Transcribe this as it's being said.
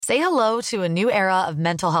Say hello to a new era of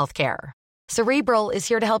mental health care. Cerebral is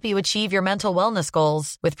here to help you achieve your mental wellness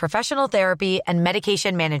goals with professional therapy and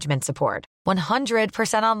medication management support.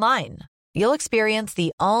 100% online. You'll experience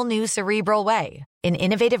the all-new Cerebral Way, an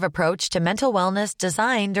innovative approach to mental wellness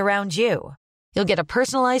designed around you. You'll get a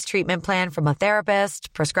personalized treatment plan from a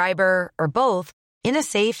therapist, prescriber, or both in a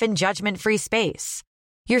safe and judgment-free space.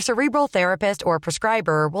 Your Cerebral therapist or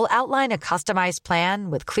prescriber will outline a customized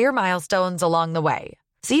plan with clear milestones along the way,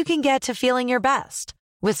 so you can get to feeling your best.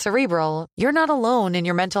 With Cerebral, you're not alone in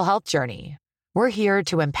your mental health journey. We're here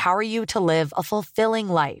to empower you to live a fulfilling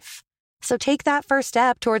life. So take that first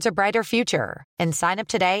step towards a brighter future and sign up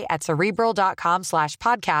today at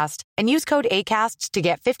Cerebral.com/podcast and use code ACAST to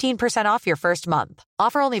get 15% off your first month.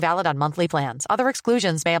 Offer only valid on monthly plans. Other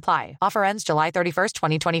exclusions may apply. Offer ends July 31st,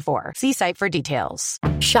 2024. See site for details.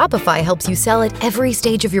 Shopify helps you sell at every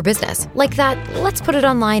stage of your business. Like that, let's put it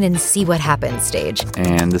online and see what happens stage.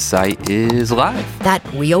 And the site is live. That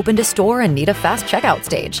we opened a store and need a fast checkout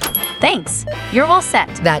stage. Thanks. You're all set.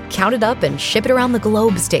 That count it up and ship it around the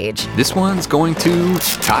globe stage. This one's going to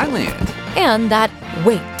Thailand. And that,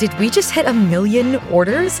 wait, did we just hit 1 million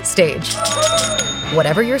orders stage?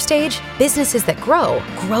 Whatever your stage, businesses that grow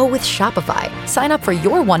with Shopify. Sign up for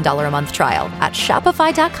your $1 a month trial at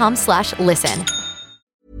shopify.com/listen.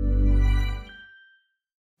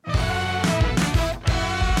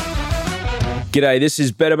 G'day, this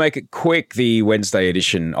is Better Make It Quick, the Wednesday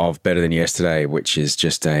edition of Better Than Yesterday, which is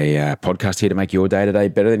just a podcast here to make your day-to-day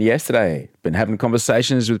better than yesterday. Been having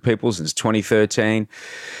conversations with people since 2013,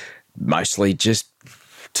 mostly just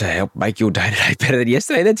to help make your day-to-day better than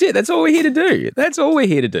yesterday. That's it. That's all we're here to do. That's all we're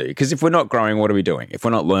here to do. Because if we're not growing, what are we doing? If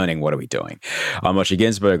we're not learning, what are we doing? I'm Moshe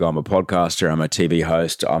Ginsberg. I'm a podcaster. I'm a TV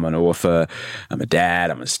host. I'm an author. I'm a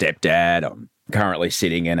dad. I'm a stepdad. I'm currently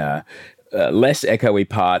sitting in a less echoey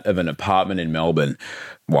part of an apartment in Melbourne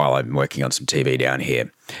while I'm working on some TV down here.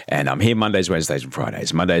 And I'm here Mondays, Wednesdays, and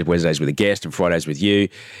Fridays. Mondays, Wednesdays with a guest, and Fridays with you.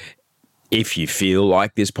 If you feel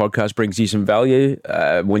like this podcast brings you some value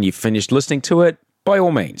when you've finished listening to it, by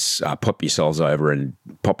all means, pop yourselves over and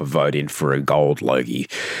pop a vote in for a gold Logie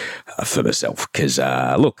for myself. Because,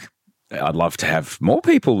 look, I'd love to have more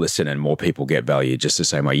people listen and more people get value just the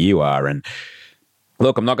same way you are. And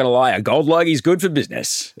look, I'm not going to lie, a gold Logie is good for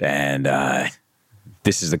business. And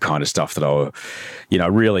this is the kind of stuff that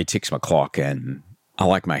really ticks my clock. And I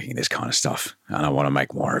like making this kind of stuff. And I want to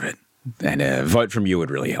make more of it. And a vote from you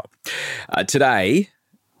would really help. Today,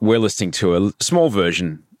 we're listening to a small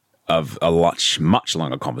version of a much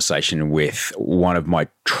longer conversation with one of my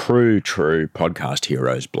true podcast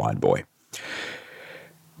heroes, Blindboy.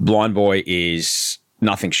 Blindboy is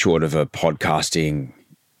nothing short of a podcasting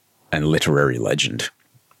and literary legend.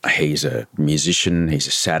 He's a musician, he's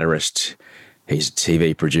a satirist, he's a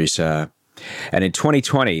TV producer. And in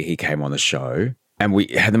 2020, he came on the show and we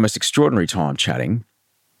had the most extraordinary time chatting.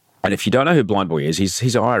 And if you don't know who Blindboy is,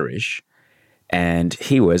 he's Irish and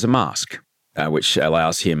he wears a mask. Which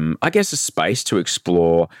allows him, I guess, a space to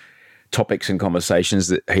explore topics and conversations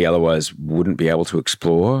that he otherwise wouldn't be able to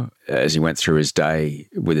explore as he went through his day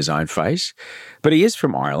with his own face. But he is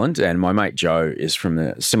from Ireland, and my mate Joe is from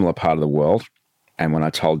a similar part of the world. And when I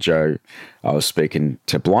told Joe I was speaking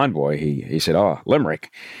to Blindboy, he said, "Oh,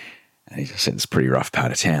 Limerick." And he said, "It's a pretty rough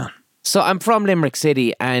part of town." So I'm from Limerick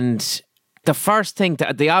City, and the first thing,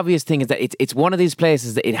 the obvious thing is that it's one of these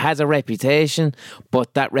places that it has a reputation,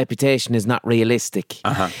 but that reputation is not realistic.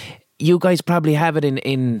 Uh-huh. You guys probably have it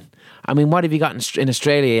in I mean, what have you got in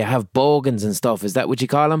Australia? You have bogans and stuff. Is that what you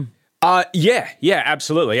call them? Yeah,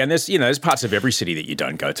 absolutely. And there's parts of every city that you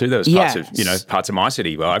don't go to. There's parts of my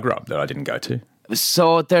city where I grew up that I didn't go to.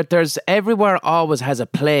 So there's everywhere always has a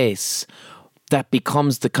place that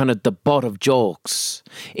becomes the kind of the butt of jokes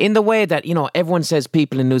in the way that, everyone says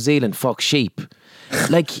people in New Zealand fuck sheep.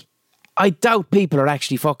 Like, I doubt people are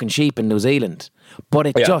actually fucking sheep in New Zealand, but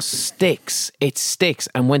it just sticks. It sticks.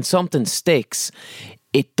 And when something sticks,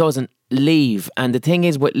 it doesn't leave. And the thing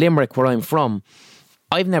is with Limerick, where I'm from,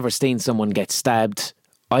 I've never seen someone get stabbed.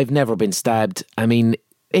 I've never been stabbed. I mean,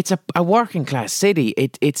 it's a working class city.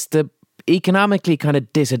 It's the economically kind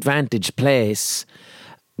of disadvantaged place.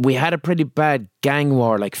 We had a pretty bad gang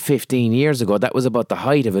war like 15 years ago. That was about the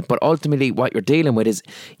height of it. But ultimately what you're dealing with is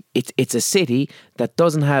it's a city that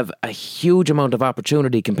doesn't have a huge amount of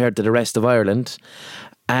opportunity compared to the rest of Ireland.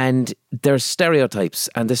 And there's stereotypes.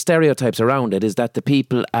 And the stereotypes around it is that the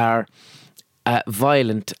people are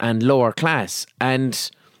violent and lower class. And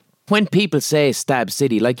when people say Stab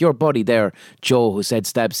City, like your buddy there, Joe, who said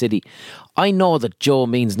Stab City, I know that Joe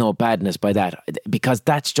means no badness by that, because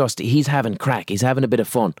that's just, he's having crack, he's having a bit of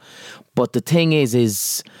fun. But the thing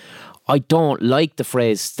is I don't like the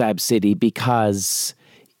phrase stab city because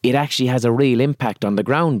it actually has a real impact on the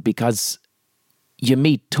ground, because you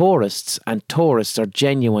meet tourists and tourists are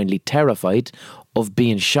genuinely terrified of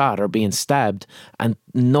being shot or being stabbed, and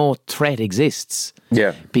no threat exists.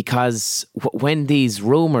 Yeah. Because when these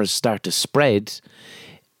rumours start to spread,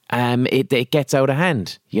 it gets out of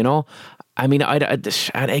hand, you know? I mean,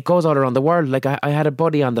 and it goes all around the world. Like, I had a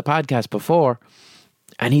buddy on the podcast before,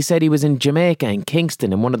 and he said he was in Jamaica, in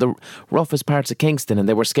Kingston, in one of the roughest parts of Kingston, and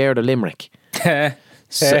they were scared of Limerick.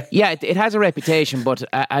 So, yeah, it has a reputation, but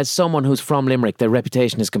as someone who's from Limerick, the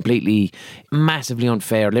reputation is completely, massively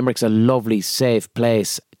unfair. Limerick's a lovely, safe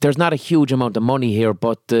place. There's not a huge amount of money here,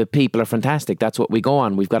 but the people are fantastic. That's what we go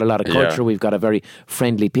on. We've got a lot of culture. Yeah. We've got a very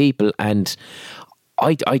friendly people, and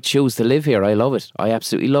I choose to live here. I love it. I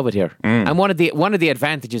absolutely love it here. And one of the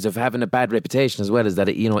advantages of having a bad reputation as well is that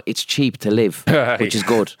it's cheap to live, which is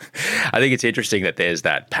good. I think it's interesting that there's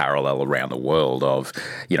that parallel around the world of,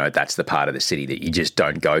 that's the part of the city that you just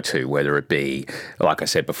don't go to, whether it be, like I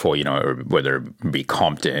said before, whether it be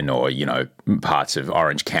Compton or, parts of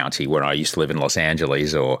Orange County where I used to live in Los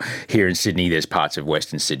Angeles, or here in Sydney, there's parts of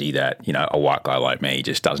Western Sydney that, a white guy like me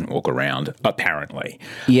just doesn't walk around, apparently.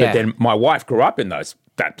 Yeah. But then my wife grew up in that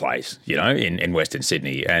place, in Western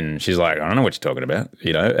Sydney, and she's like, I don't know what you're talking about,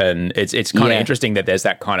 and it's kind of interesting that there's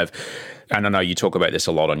that kind of, and I know you talk about this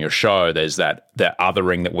a lot on your show, there's that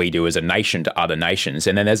othering that we do as a nation to other nations,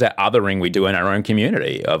 and then there's that othering we do in our own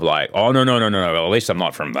community of like, oh, no, well, at least I'm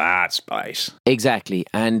not from that space. Exactly,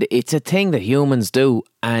 and it's a thing that humans do,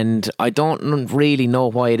 and I don't really know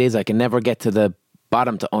why it is. I can never get to the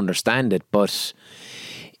bottom to understand it, but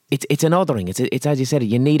It's an othering. It's as you said,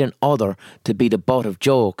 you need an other to be the butt of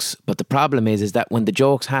jokes. But the problem is that when the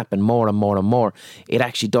jokes happen more and more and more, it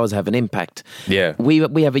actually does have an impact. Yeah.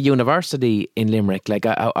 We have a university in Limerick, like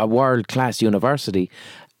a world-class university,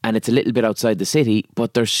 and it's a little bit outside the city,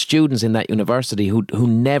 but there's students in that university who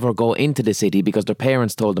never go into the city because their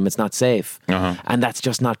parents told them it's not safe. And that's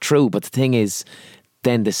just not true. But the thing is,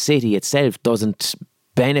 then the city itself doesn't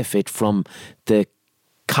benefit from the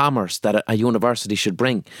commerce that a university should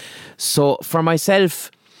bring. So for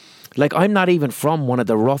myself, like, I'm not even from one of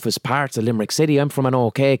the roughest parts of Limerick City. I'm from an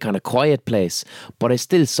okay kind of quiet place, but I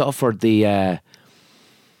still suffered the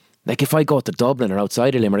like, if I go to Dublin or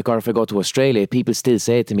outside of Limerick, or if I go to Australia, people still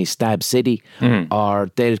say to me Stab City, or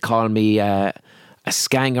they'll call me a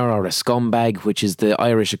scanger or a scumbag, which is the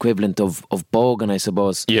Irish equivalent of bogan, I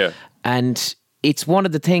suppose. Yeah. And it's one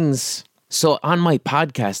of the things. So on my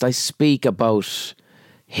podcast, I speak about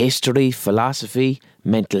history, philosophy,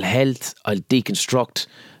 mental health. I'll deconstruct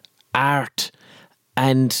art.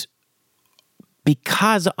 And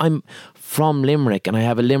because I'm from Limerick and I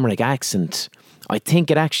have a Limerick accent, I think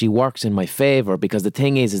it actually works in my favour, because the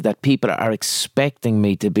thing is that people are expecting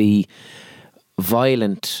me to be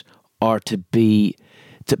violent, or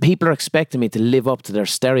people are expecting me to live up to their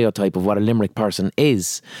stereotype of what a Limerick person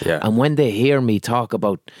is. Yeah. And when they hear me talk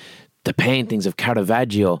about the paintings of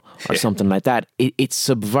Caravaggio or something like that, it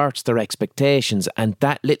subverts their expectations, and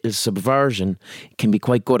that little subversion can be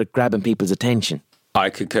quite good at grabbing people's attention. I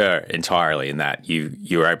concur entirely in that.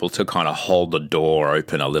 You're able to kind of hold the door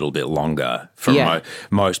open a little bit longer for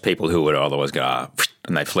most people who would otherwise go,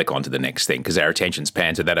 and they flick on to the next thing because their attention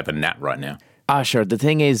spans are that of a gnat right now. Ah, sure. The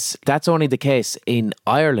thing is, that's only the case in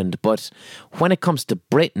Ireland, but when it comes to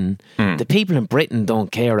Britain, the people in Britain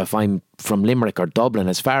don't care if I'm from Limerick or Dublin.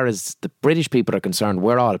 As far as the British people are concerned,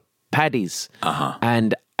 we're all paddies.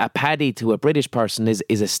 And a paddy to a British person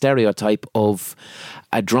is a stereotype of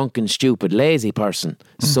a drunken, stupid, lazy person.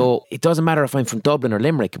 So it doesn't matter if I'm from Dublin or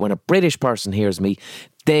Limerick. When a British person hears me,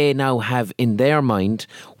 they now have in their mind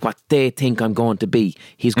what they think I'm going to be.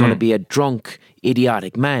 He's going to be a drunk,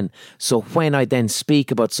 idiotic man. So when I then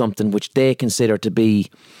speak about something which they consider to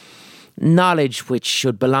be knowledge which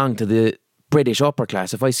should belong to the British upper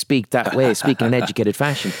class, if I speak that way, speak in an educated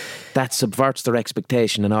fashion, that subverts their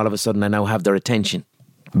expectation, and all of a sudden I now have their attention.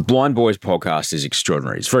 Blindboy's podcast is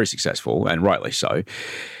extraordinary. It's very successful, and rightly so.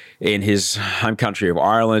 In his home country of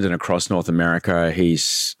Ireland and across North America,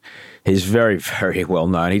 he's very, very well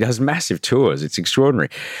known. He does massive tours. It's extraordinary.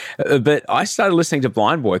 But I started listening to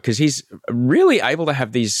Blindboy because he's really able to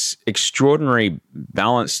have these extraordinary,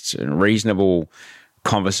 balanced and reasonable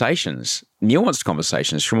conversations, nuanced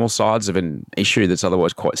conversations from all sides of an issue that's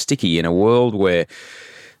otherwise quite sticky in a world where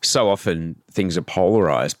so often things are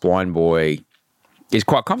polarized. Blindboy is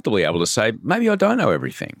quite comfortably able to say, maybe I don't know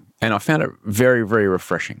everything. And I found it very, very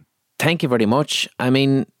refreshing. Thank you very much. I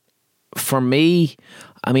mean, for me,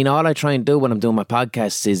 all I try and do when I'm doing my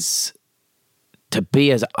podcast is to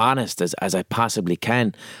be as honest as I possibly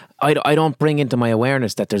can. I don't bring into my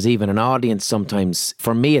awareness that there's even an audience sometimes.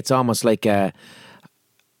 For me, it's almost like an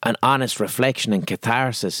honest reflection and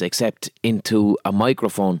catharsis, except into a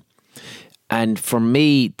microphone. And for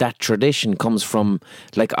me, that tradition comes from,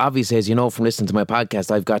 like, obviously, as you know from listening to my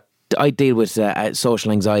podcast, I deal with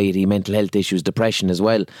social anxiety, mental health issues, depression as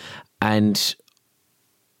well. And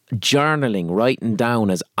journaling, writing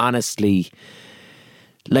down as honestly,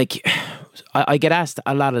 like, I get asked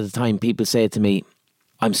a lot of the time, people say to me,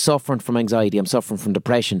 I'm suffering from anxiety, I'm suffering from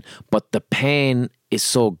depression, but the pain is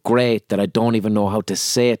so great that I don't even know how to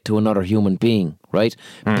say it to another human being, right?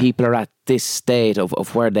 People are at this state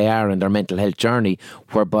of where they are in their mental health journey,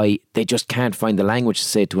 whereby they just can't find the language to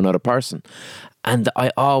say it to another person. And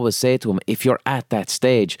I always say to them, if you're at that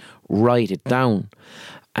stage, write it down.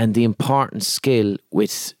 And the important skill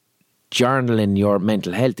with journaling your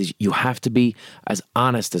mental health is you have to be as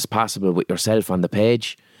honest as possible with yourself on the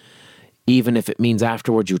page. Even if it means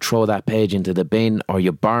afterwards you throw that page into the bin or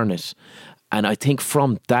you burn it. And I think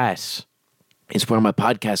from that is where my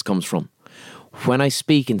podcast comes from. When I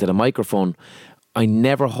speak into the microphone, I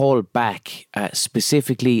never hold back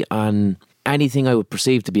specifically on anything I would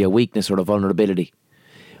perceive to be a weakness or a vulnerability.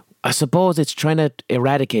 I suppose it's trying to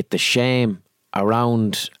eradicate the shame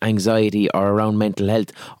around anxiety or around mental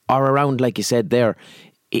health or around, like you said there,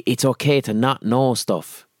 it's okay to not know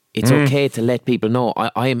stuff. It's okay to let people know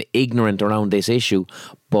I am ignorant around this issue,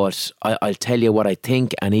 but I'll tell you what I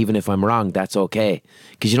think, and even if I'm wrong, that's okay.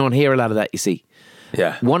 Because you don't hear a lot of that, you see.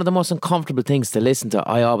 Yeah. One of the most uncomfortable things to listen to,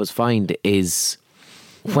 I always find, is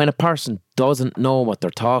when a person doesn't know what they're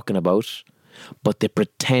talking about, but they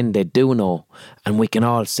pretend they do know, and we can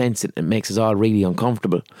all sense it. It makes us all really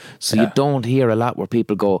uncomfortable. So you don't hear a lot where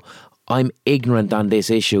people go, I'm ignorant on this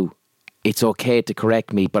issue. It's okay to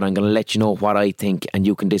correct me, but I'm going to let you know what I think, and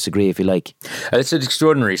you can disagree if you like. It's an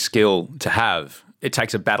extraordinary skill to have. It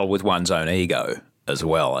takes a battle with one's own ego as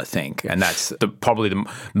well, I think. And that's probably the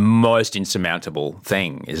most insurmountable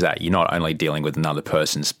thing, is that you're not only dealing with another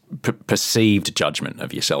person's perceived judgment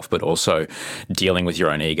of yourself, but also dealing with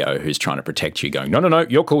your own ego who's trying to protect you, going, no,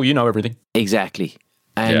 you're cool, you know everything. Exactly.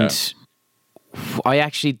 And I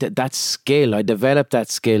actually, that skill, I developed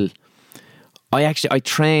that skill. I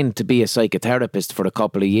trained to be a psychotherapist for a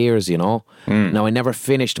couple of years, you know. Now, I never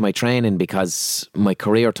finished my training because my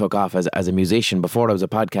career took off as a musician. Before I was a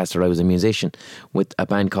podcaster, I was a musician with a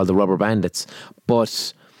band called the Rubber Bandits.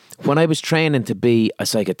 But when I was training to be a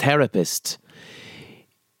psychotherapist,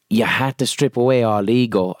 you had to strip away all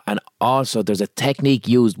ego. And also, there's a technique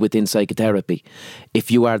used within psychotherapy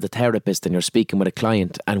if you are the therapist and you're speaking with a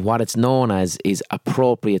client, and what it's known as is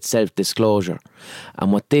appropriate self-disclosure.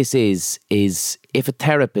 And what this is if a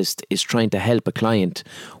therapist is trying to help a client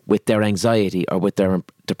with their anxiety or with their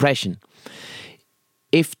depression,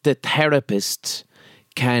 if the therapist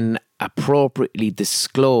can appropriately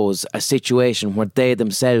disclose a situation where they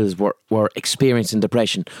themselves were experiencing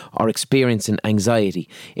depression or experiencing anxiety,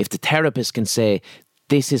 if the therapist can say,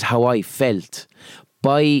 this is how I felt,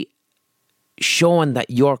 by showing that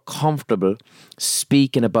you're comfortable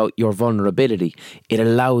speaking about your vulnerability, it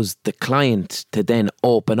allows the client to then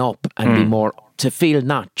open up and be more, to feel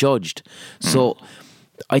not judged. So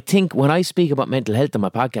I think when I speak about mental health on my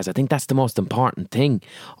podcast, I think that's the most important thing.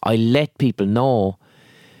 I let people know,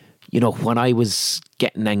 you know, when I was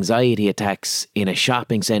getting anxiety attacks in a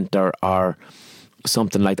shopping centre or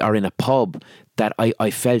something like that, or in a pub, that I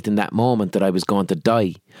felt in that moment that I was going to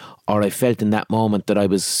die, or I felt in that moment that I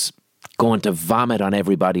was going to vomit on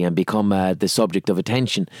everybody and become the subject of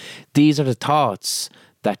attention. These are the thoughts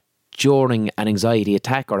that during an anxiety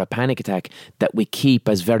attack or a panic attack that we keep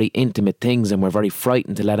as very intimate things, and we're very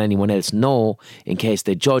frightened to let anyone else know in case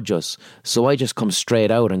they judge us. So I just come straight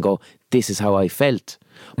out and go, this is how I felt.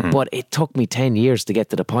 But it took me 10 years to get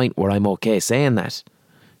to the point where I'm okay saying that,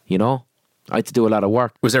 you know? I had to do a lot of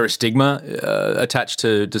work. Was there a stigma attached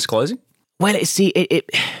to disclosing? Well, see,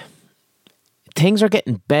 things are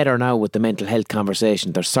getting better now with the mental health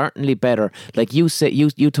conversation. They're certainly better. Like you said,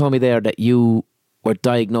 you told me there that you were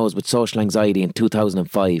diagnosed with social anxiety in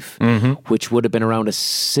 2005, which would have been around a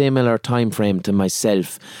similar time frame to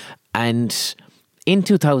myself. And in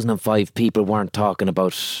 2005, people weren't talking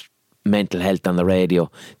about mental health on the radio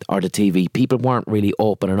or the TV. People weren't really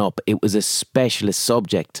opening up. It was a specialist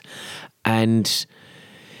subject. And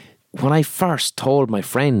when I first told my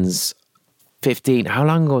friends, how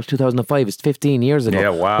long ago was 2005? It's 15 years ago. Yeah,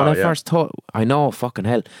 wow. When I first told, I know, fucking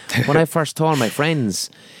hell. When I first told my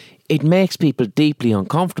friends, it makes people deeply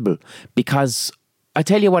uncomfortable, because I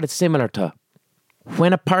tell you what it's similar to.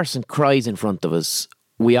 When a person cries in front of us,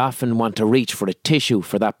 we often want to reach for a tissue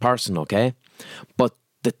for that person, okay? But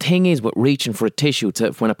the thing is, with reaching for a tissue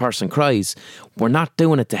when a person cries, we're not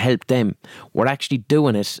doing it to help them. We're actually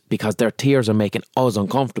doing it because their tears are making us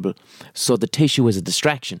uncomfortable. So the tissue is a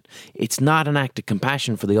distraction. It's not an act of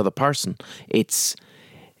compassion for the other person. It's,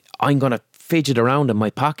 I'm going to fidget around in my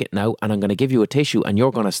pocket now and I'm going to give you a tissue and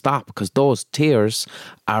you're going to stop because those tears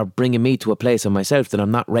are bringing me to a place of myself that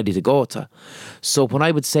I'm not ready to go to. So when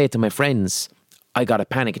I would say to my friends, I got a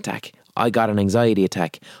panic attack, I got an anxiety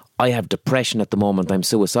attack, I have depression at the moment, I'm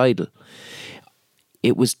suicidal.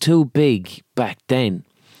 It was too big back then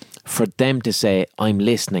for them to say, I'm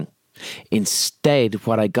listening. Instead,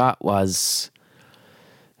 what I got was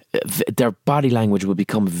their body language would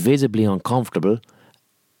become visibly uncomfortable.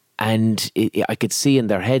 And I could see in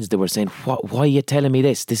their heads, they were saying, why are you telling me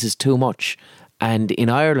this? This is too much. And in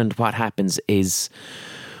Ireland, what happens is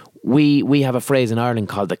we have a phrase in Ireland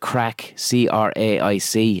called the crack,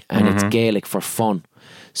 C-R-A-I-C, and it's Gaelic for fun.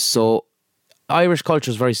 So Irish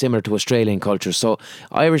culture is very similar to Australian culture. So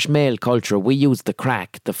Irish male culture, we use the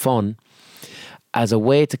crack, the fun, as a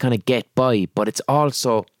way to kind of get by. But it's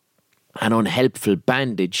also an unhelpful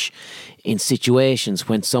bandage in situations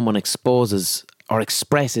when someone exposes or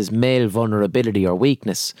expresses male vulnerability or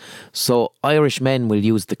weakness. So Irish men will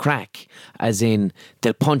use the crack, as in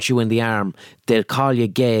they'll punch you in the arm, they'll call you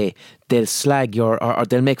gay, they'll slag your, or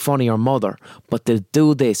they'll make fun of your mother, but they'll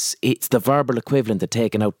do this. It's the verbal equivalent of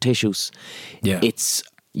taking out tissues. Yeah. It's,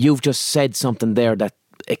 you've just said something there that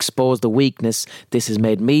exposed the weakness. This has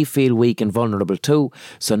made me feel weak and vulnerable too.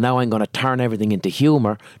 So now I'm going to turn everything into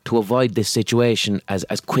humour to avoid this situation as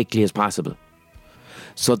quickly as possible.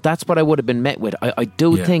 So that's what I would have been met with. I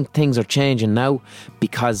do think things are changing now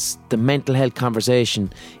because the mental health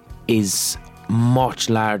conversation is much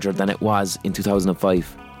larger than it was in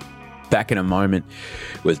 2005. Back in a moment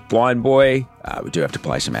with Blindboy. We do have to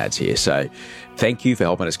play some ads here. So thank you for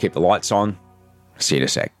helping us keep the lights on. See you in a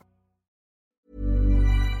sec.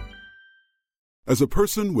 As a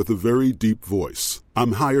person with a very deep voice,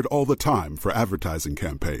 I'm hired all the time for advertising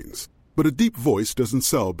campaigns. But a deep voice doesn't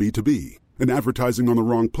sell B2B. And advertising on the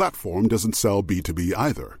wrong platform doesn't sell B2B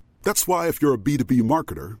either. That's why if you're a B2B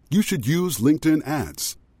marketer, you should use LinkedIn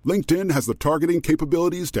ads. LinkedIn has the targeting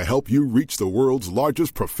capabilities to help you reach the world's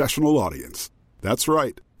largest professional audience. That's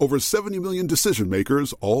right, over 70 million decision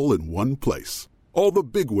makers all in one place. All the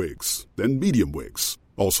big wigs, then medium wigs,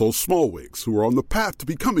 also small wigs who are on the path to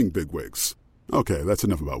becoming big wigs. Okay, that's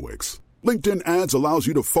enough about wigs. LinkedIn ads allows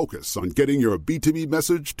you to focus on getting your B2B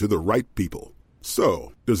message to the right people.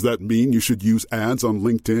 So, does that mean you should use ads on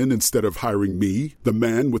LinkedIn instead of hiring me, the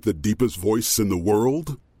man with the deepest voice in the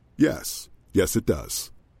world? Yes. Yes, it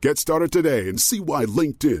does. Get started today and see why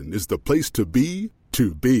LinkedIn is the place to be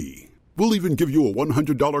to be. We'll even give you a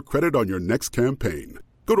 $100 credit on your next campaign.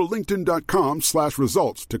 Go to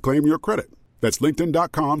linkedin.com/results to claim your credit. That's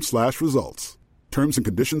linkedin.com/results. Terms and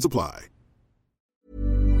conditions apply.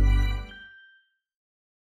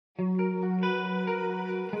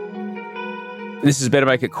 This is Better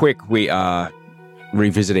Make It Quick. We are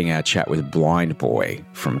revisiting our chat with Blindboy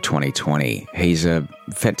from 2020. He's a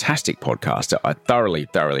fantastic podcaster. I thoroughly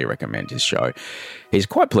recommend his show. He's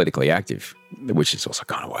quite politically active, which is also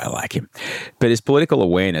kind of why I like him. But his political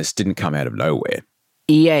awareness didn't come out of nowhere.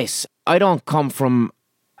 Yes, I don't come from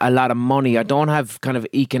a lot of money. I don't have kind of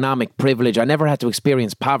economic privilege. I never had to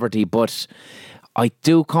experience poverty, but I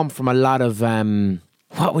do come from a lot of...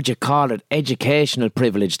 what would you call it? Educational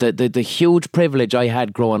privilege. The huge privilege I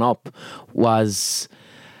had growing up was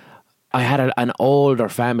I had an older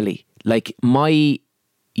family. Like my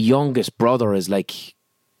youngest brother is like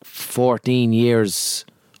 14 years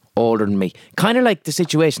older than me. Kind of like the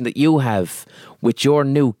situation that you have with your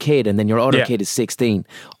new kid and then your other kid is 16.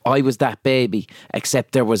 I was that baby,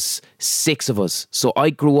 except there was 6 of us. So I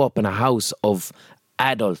grew up in a house of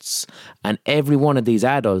adults, and every one of these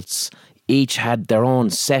adults each had their own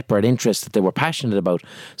separate interests that they were passionate about.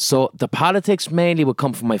 So the politics mainly would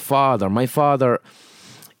come from my father. My father,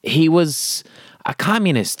 he was a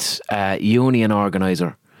communist union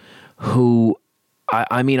organiser who,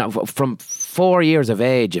 I mean, from 4 years of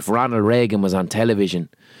age, if Ronald Reagan was on television,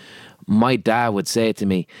 my dad would say to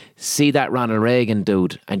me, see that Ronald Reagan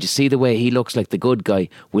dude, and you see the way he looks like the good guy?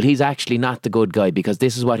 Well, he's actually not the good guy because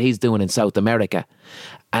this is what he's doing in South America.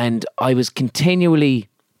 And I was continually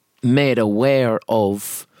made aware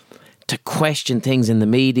of, to question things in the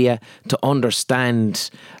media, to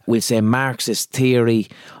understand, we'll say, Marxist theory.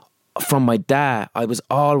 From my dad, I was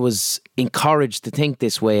always encouraged to think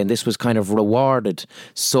this way, and this was kind of rewarded.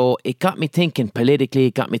 So it got me thinking politically,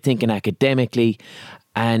 it got me thinking academically,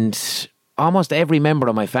 and almost every member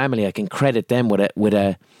of my family, I can credit them with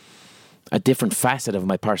a different facet of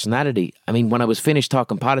my personality. I mean, when I was finished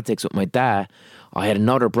talking politics with my dad, I had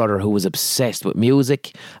another brother who was obsessed with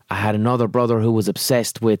music. I had another brother who was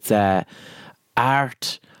obsessed with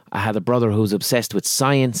art. I had a brother who was obsessed with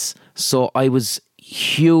science. So I was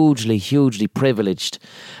hugely, hugely privileged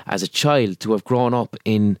as a child to have grown up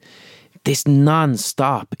in this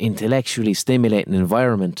non-stop intellectually stimulating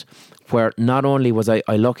environment where not only was I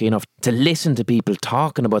lucky enough to listen to people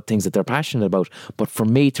talking about things that they're passionate about, but for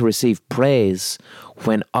me to receive praise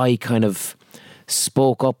when I kind of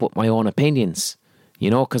spoke up with my own opinions,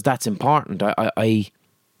 you know, because that's important. I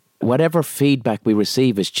whatever feedback we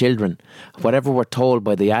receive as children, whatever we're told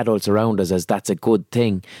by the adults around us as that's a good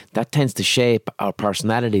thing, that tends to shape our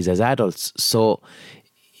personalities as adults. So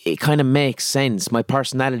it kind of makes sense. My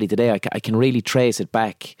personality today, I can really trace it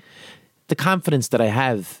back. The confidence that I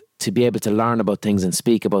have to be able to learn about things and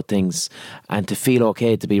speak about things and to feel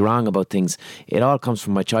okay to be wrong about things, it all comes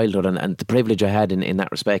from my childhood and the privilege I had in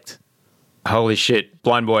that respect. Holy shit,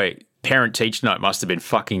 Blindboy, parent-teacher note must have been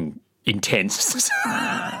fucking intense.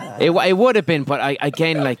 It would have been, but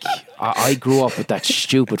I grew up with that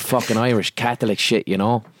stupid fucking Irish Catholic shit, you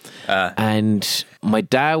know? And my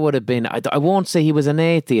dad would have been, I won't say he was an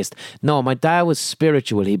atheist. No, my dad was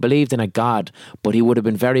spiritual. He believed in a God, but he would have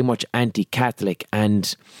been very much anti-Catholic.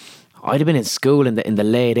 And I'd have been in school in the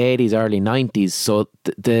late 80s, early 90s. So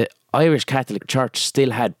the Irish Catholic Church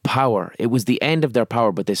still had power. It was the end of their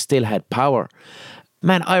power, but they still had power.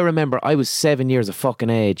 Man, I remember I was 7 years of fucking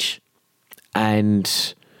age.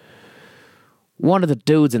 And one of the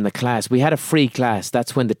dudes in the class, we had a free class.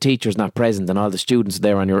 That's when the teacher's not present and all the students are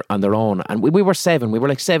there on their own. And we were 7. We were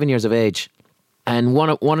like 7 years of age. And one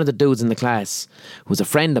of the dudes in the class, who was a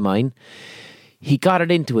friend of mine, he got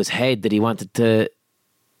it into his head that he wanted to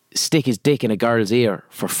stick his dick in a girl's ear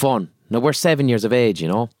for fun. Now, we're 7 years of age, you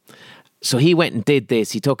know. So he went and did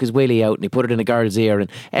this. He took his willy out and he put it in a girl's ear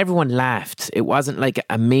and everyone laughed. It wasn't like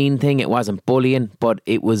a mean thing. It wasn't bullying, but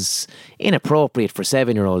it was inappropriate for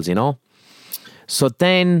 7-year-olds, you know. So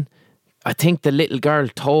then I think the little girl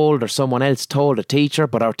told, or someone else told a teacher,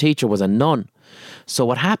 but our teacher was a nun. So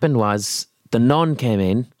what happened was the nun came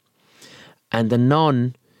in and the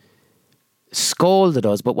nun scolded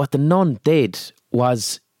us. But what the nun did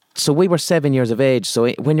was, so we were 7 years of age.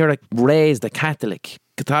 So when you're like raised a Catholic,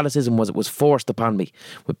 Catholicism was forced upon me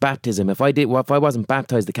with baptism. If I wasn't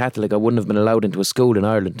baptised a Catholic, I wouldn't have been allowed into a school in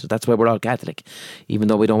Ireland. That's why we're all Catholic, even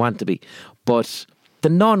though we don't want to be. But the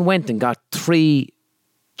nun went and got 3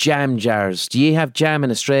 jam jars. Do you have jam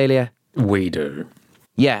in Australia? We do.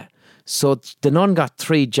 Yeah. So the nun got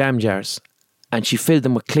 3 jam jars and she filled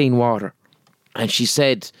them with clean water. And she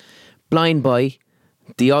said, Blindboy,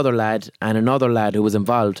 the other lad, and another lad who was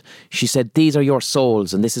involved, she said, these are your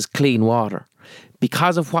souls and this is clean water.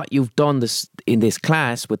 Because of what you've done in this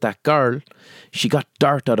class with that girl, she got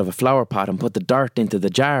dirt out of a flower pot and put the dirt into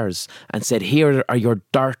the jars and said, here are your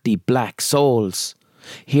dirty black souls.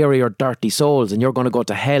 Here are your dirty souls and you're going to go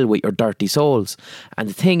to hell with your dirty souls. And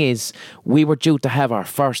the thing is, we were due to have our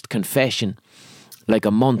first confession like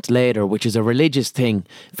a month later, which is a religious thing,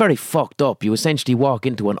 very fucked up. You essentially walk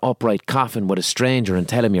into an upright coffin with a stranger and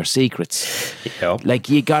tell him your secrets. Yeah. Like,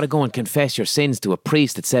 you got to go and confess your sins to a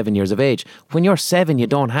priest at 7 years of age. When you're 7, you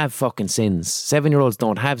don't have fucking sins. 7-year-olds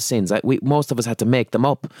don't have sins. Most of us had to make them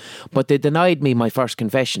up. But they denied me my first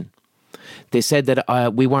confession. They said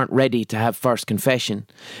that we weren't ready to have first confession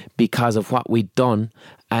because of what we'd done,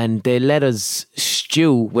 and they let us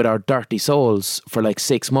stew with our dirty souls for like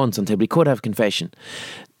 6 months until we could have confession.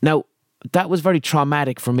 Now, that was very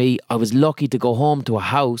traumatic for me. I was lucky to go home to a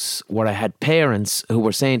house where I had parents who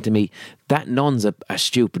were saying to me, that nun's a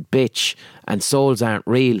stupid bitch and souls aren't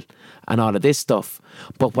real and all of this stuff.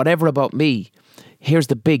 But whatever about me, here's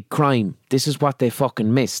the big crime. This is what they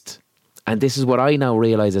fucking missed. And this is what I now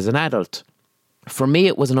realise as an adult. For me,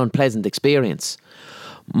 it was an unpleasant experience.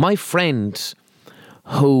 My friend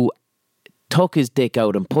who took his dick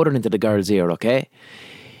out and put it into the girl's ear, okay?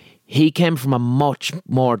 He came from a much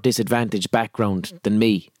more disadvantaged background than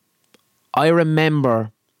me. I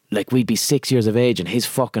remember, like, we'd be 6 years of age and his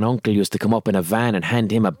fucking uncle used to come up in a van and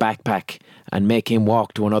hand him a backpack and make him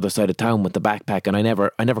walk to another side of town with the backpack, and I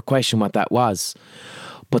never questioned what that was.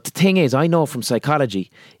 But the thing is, I know from psychology,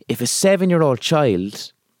 if a 7-year-old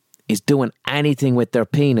child is doing anything with their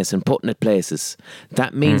penis and putting it places,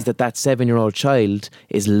 that means that 7-year-old child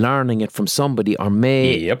is learning it from somebody, or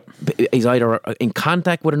is either in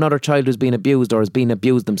contact with another child who's being abused or is being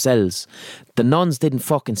abused themselves. The nuns didn't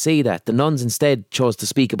fucking see that. The nuns instead chose to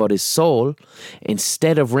speak about his soul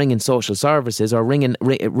instead of ringing social services or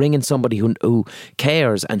ringing somebody who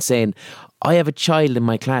cares and saying, I have a child in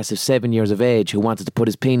my class of 7 years of age who wanted to put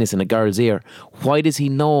his penis in a girl's ear. Why does he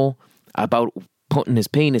know about putting his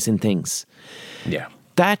penis in things? Yeah.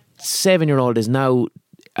 That 7-year-old is now,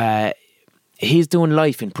 he's doing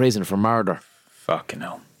life in prison for murder. Fucking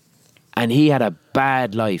hell. And he had a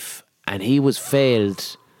bad life, and he was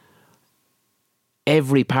failed.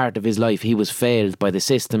 Every part of his life, he was failed by the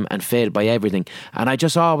system and failed by everything. And I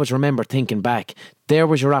just always remember thinking back, there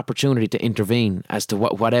was your opportunity to intervene as to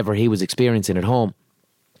whatever he was experiencing at home.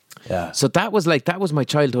 Yeah. So that was my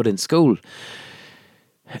childhood in school.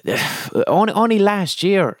 Only last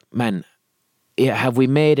year, man, have we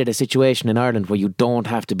made it a situation in Ireland where you don't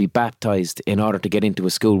have to be baptised in order to get into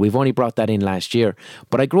a school. We've only brought that in last year.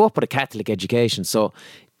 But I grew up with a Catholic education, so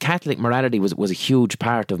Catholic morality was a huge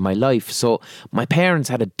part of my life. So my parents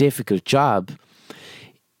had a difficult job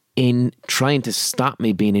in trying to stop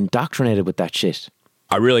me being indoctrinated with that shit.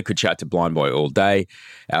 I really could chat to Blindboy all day.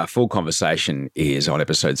 Our full conversation is on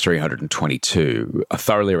episode 322. I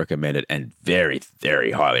thoroughly recommend it and very,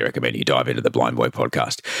 very highly recommend you dive into the Blindboy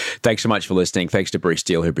podcast. Thanks so much for listening. Thanks to Bruce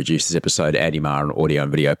Steele, who produced this episode, Andy Marr on audio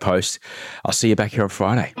and video post. I'll see you back here on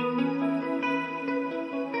Friday.